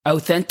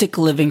Authentic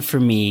living for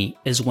me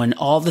is when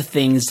all the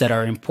things that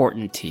are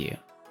important to you,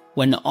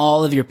 when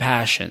all of your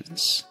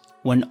passions,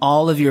 when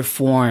all of your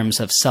forms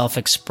of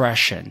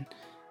self-expression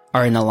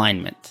are in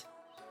alignment,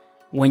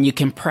 when you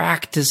can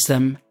practice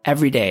them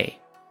every day,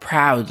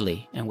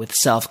 proudly and with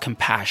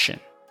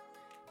self-compassion,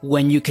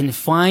 when you can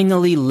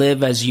finally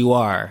live as you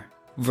are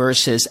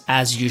versus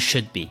as you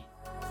should be.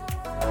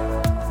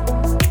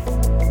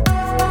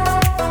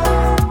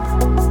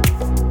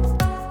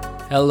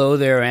 Hello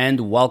there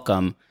and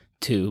welcome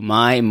to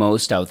My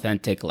Most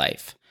Authentic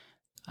Life.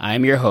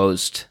 I'm your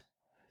host,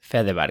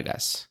 Fede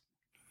Vargas.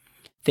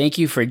 Thank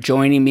you for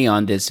joining me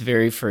on this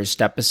very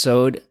first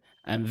episode.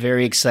 I'm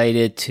very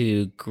excited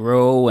to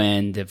grow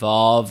and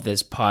evolve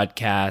this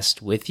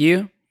podcast with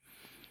you.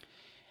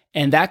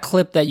 And that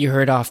clip that you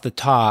heard off the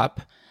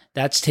top,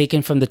 that's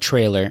taken from the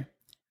trailer.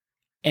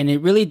 And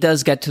it really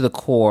does get to the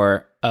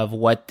core of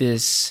what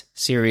this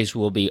series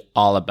will be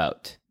all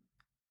about.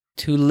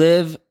 To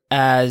live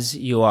as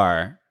you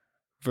are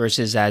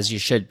versus as you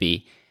should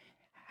be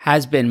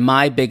has been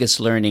my biggest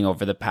learning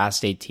over the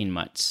past 18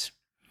 months.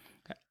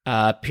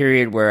 A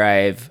period where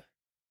I've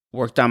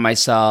worked on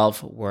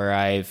myself, where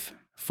I've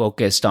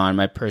focused on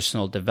my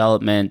personal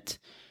development,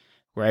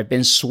 where I've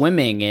been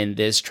swimming in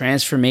this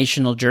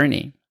transformational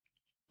journey.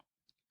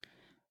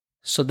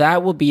 So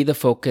that will be the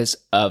focus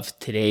of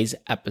today's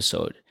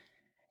episode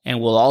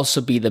and will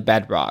also be the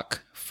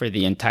bedrock for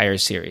the entire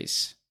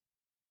series.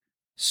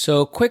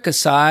 So quick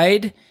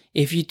aside,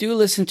 if you do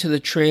listen to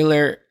the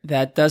trailer,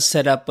 that does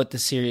set up what the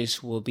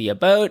series will be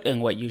about and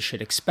what you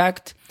should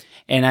expect.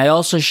 And I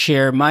also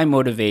share my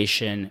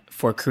motivation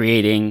for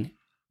creating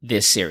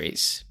this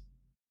series.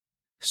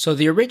 So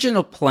the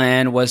original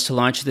plan was to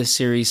launch this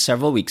series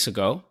several weeks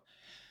ago,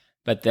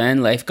 but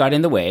then life got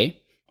in the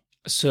way.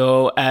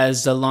 So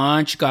as the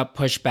launch got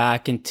pushed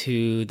back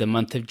into the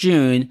month of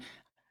June,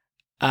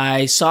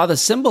 I saw the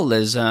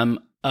symbolism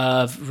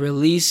of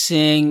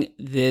releasing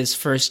this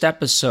first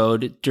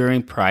episode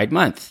during Pride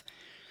Month.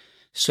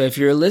 So if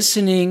you're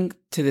listening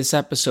to this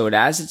episode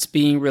as it's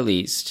being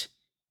released,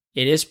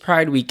 it is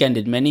Pride weekend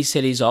in many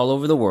cities all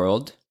over the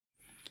world.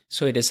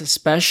 So it is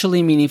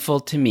especially meaningful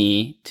to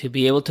me to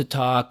be able to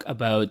talk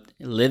about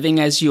living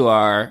as you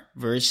are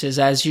versus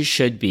as you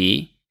should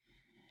be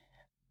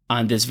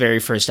on this very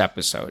first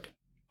episode.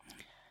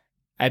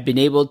 I've been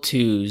able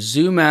to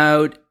zoom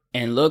out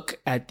and look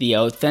at the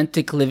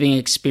authentic living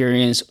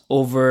experience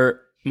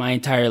over my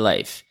entire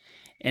life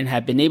and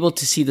have been able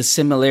to see the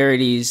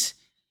similarities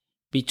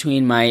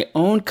between my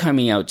own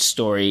coming out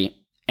story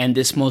and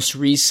this most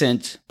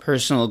recent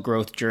personal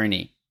growth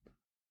journey.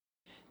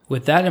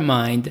 With that in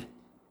mind,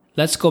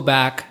 let's go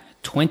back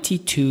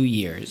 22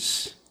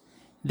 years.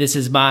 This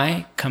is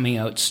my coming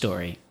out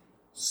story.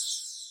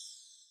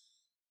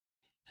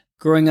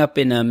 Growing up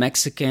in a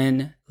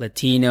Mexican,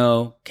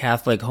 Latino,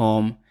 Catholic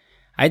home,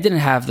 I didn't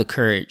have the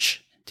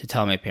courage to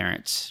tell my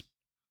parents.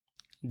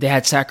 They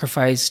had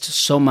sacrificed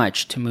so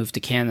much to move to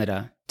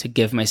Canada to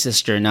give my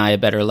sister and I a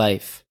better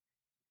life.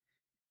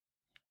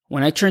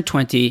 When I turned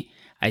 20,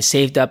 I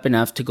saved up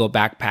enough to go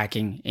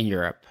backpacking in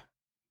Europe.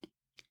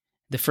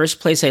 The first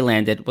place I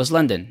landed was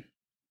London.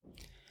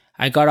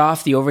 I got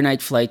off the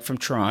overnight flight from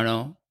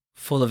Toronto,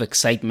 full of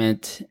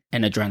excitement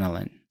and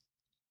adrenaline.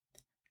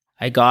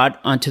 I got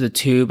onto the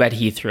tube at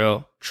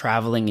Heathrow,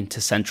 traveling into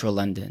central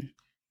London.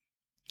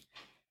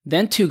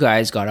 Then two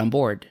guys got on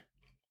board,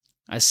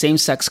 a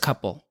same-sex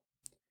couple,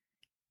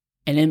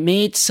 and it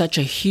made such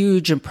a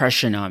huge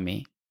impression on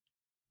me.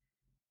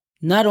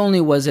 Not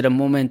only was it a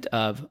moment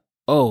of,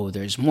 oh,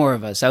 there's more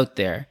of us out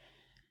there,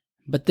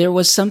 but there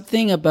was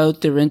something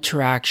about their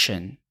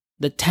interaction,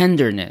 the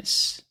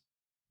tenderness,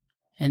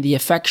 and the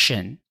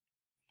affection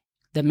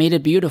that made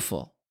it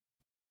beautiful.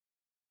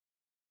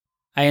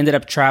 I ended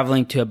up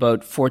traveling to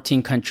about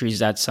 14 countries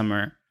that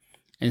summer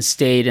and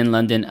stayed in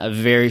London a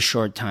very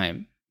short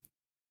time.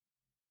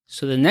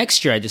 So the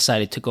next year I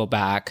decided to go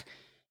back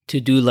to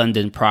do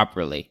London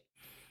properly.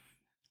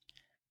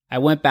 I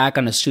went back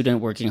on a student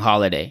working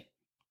holiday.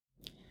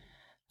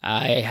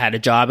 I had a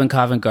job in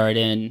Covent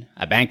Garden,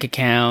 a bank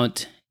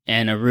account,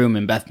 and a room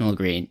in Bethnal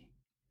Green.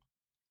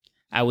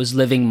 I was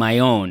living my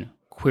own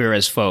queer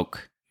as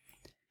folk.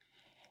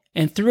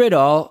 And through it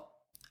all,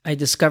 I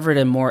discovered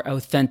a more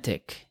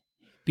authentic,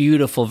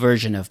 beautiful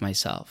version of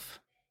myself.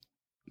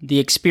 The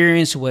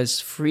experience was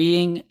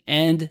freeing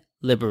and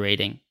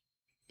liberating.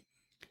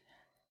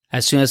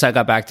 As soon as I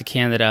got back to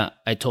Canada,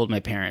 I told my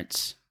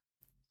parents.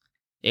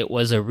 It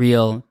was a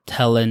real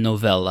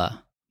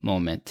telenovela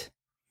moment.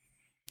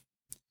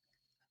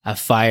 A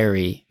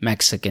fiery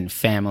Mexican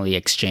family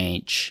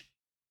exchange.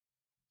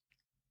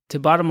 To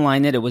bottom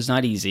line it was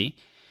not easy.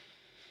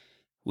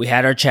 We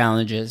had our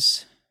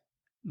challenges.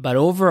 But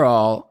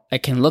overall, I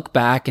can look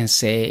back and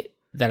say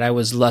that I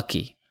was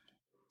lucky.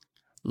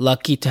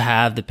 Lucky to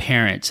have the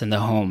parents and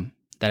the home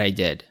that I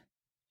did.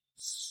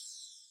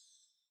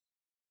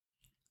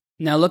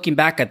 Now, looking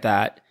back at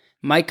that,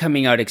 my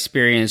coming out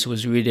experience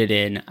was rooted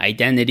in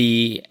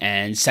identity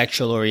and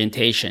sexual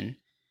orientation.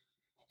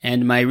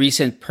 And my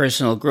recent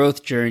personal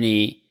growth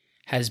journey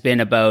has been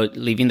about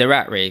leaving the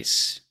rat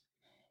race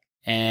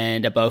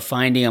and about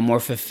finding a more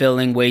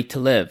fulfilling way to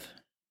live.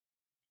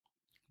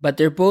 But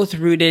they're both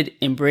rooted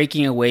in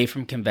breaking away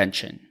from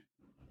convention.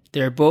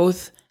 They're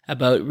both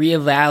about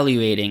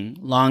reevaluating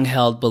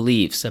long-held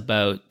beliefs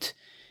about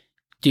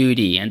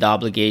duty and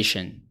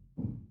obligation.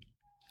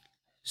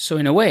 So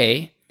in a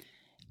way,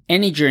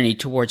 any journey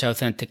towards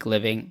authentic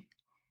living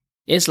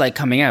is like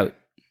coming out.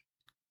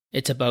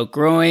 It's about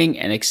growing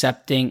and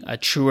accepting a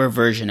truer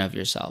version of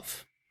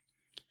yourself.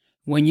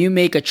 When you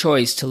make a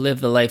choice to live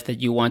the life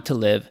that you want to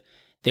live,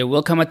 there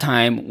will come a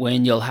time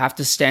when you'll have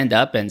to stand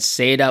up and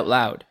say it out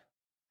loud.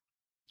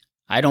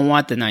 I don't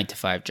want the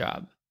 9-to-5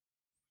 job.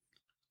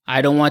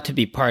 I don't want to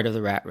be part of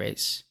the rat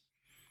race.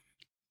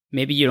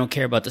 Maybe you don't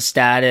care about the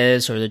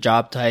status or the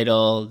job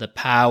title, the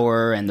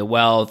power and the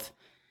wealth.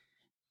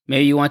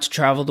 Maybe you want to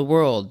travel the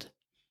world.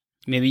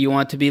 Maybe you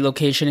want to be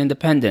location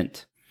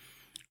independent.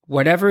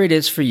 Whatever it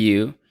is for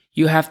you,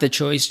 you have the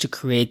choice to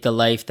create the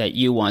life that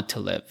you want to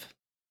live.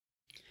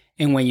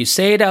 And when you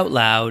say it out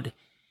loud,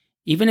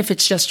 even if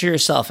it's just to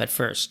yourself at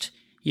first,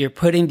 you're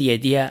putting the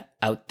idea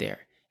out there.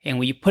 And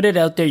when you put it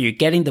out there, you're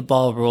getting the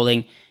ball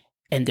rolling,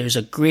 and there's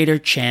a greater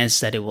chance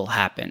that it will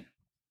happen.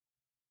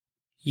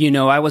 You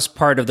know, I was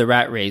part of the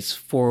rat race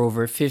for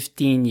over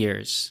 15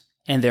 years,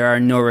 and there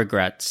are no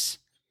regrets.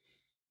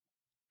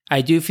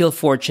 I do feel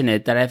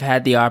fortunate that I've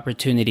had the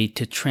opportunity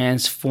to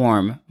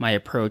transform my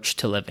approach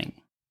to living.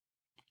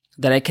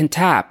 That I can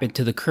tap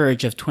into the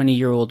courage of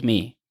 20-year-old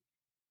me.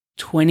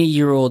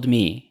 20-year-old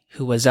me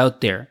who was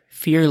out there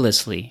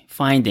fearlessly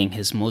finding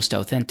his most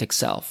authentic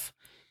self.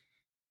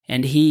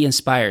 And he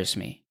inspires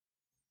me.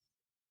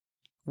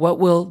 What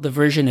will the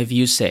version of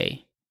you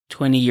say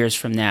 20 years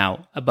from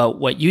now about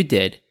what you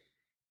did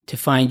to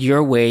find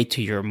your way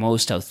to your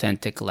most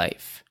authentic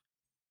life?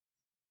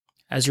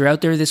 As you're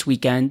out there this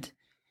weekend,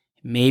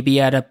 maybe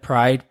at a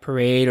pride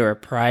parade or a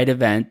pride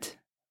event,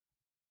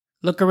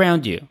 look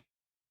around you.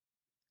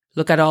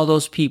 Look at all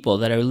those people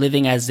that are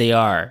living as they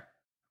are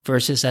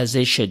versus as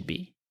they should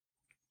be,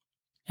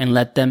 and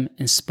let them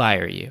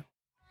inspire you.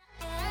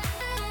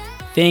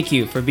 Thank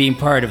you for being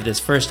part of this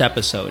first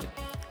episode.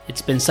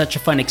 It's been such a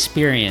fun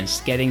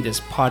experience getting this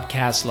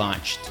podcast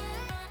launched.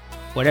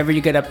 Whatever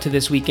you get up to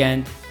this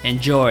weekend,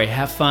 enjoy,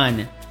 have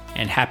fun,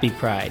 and happy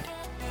Pride.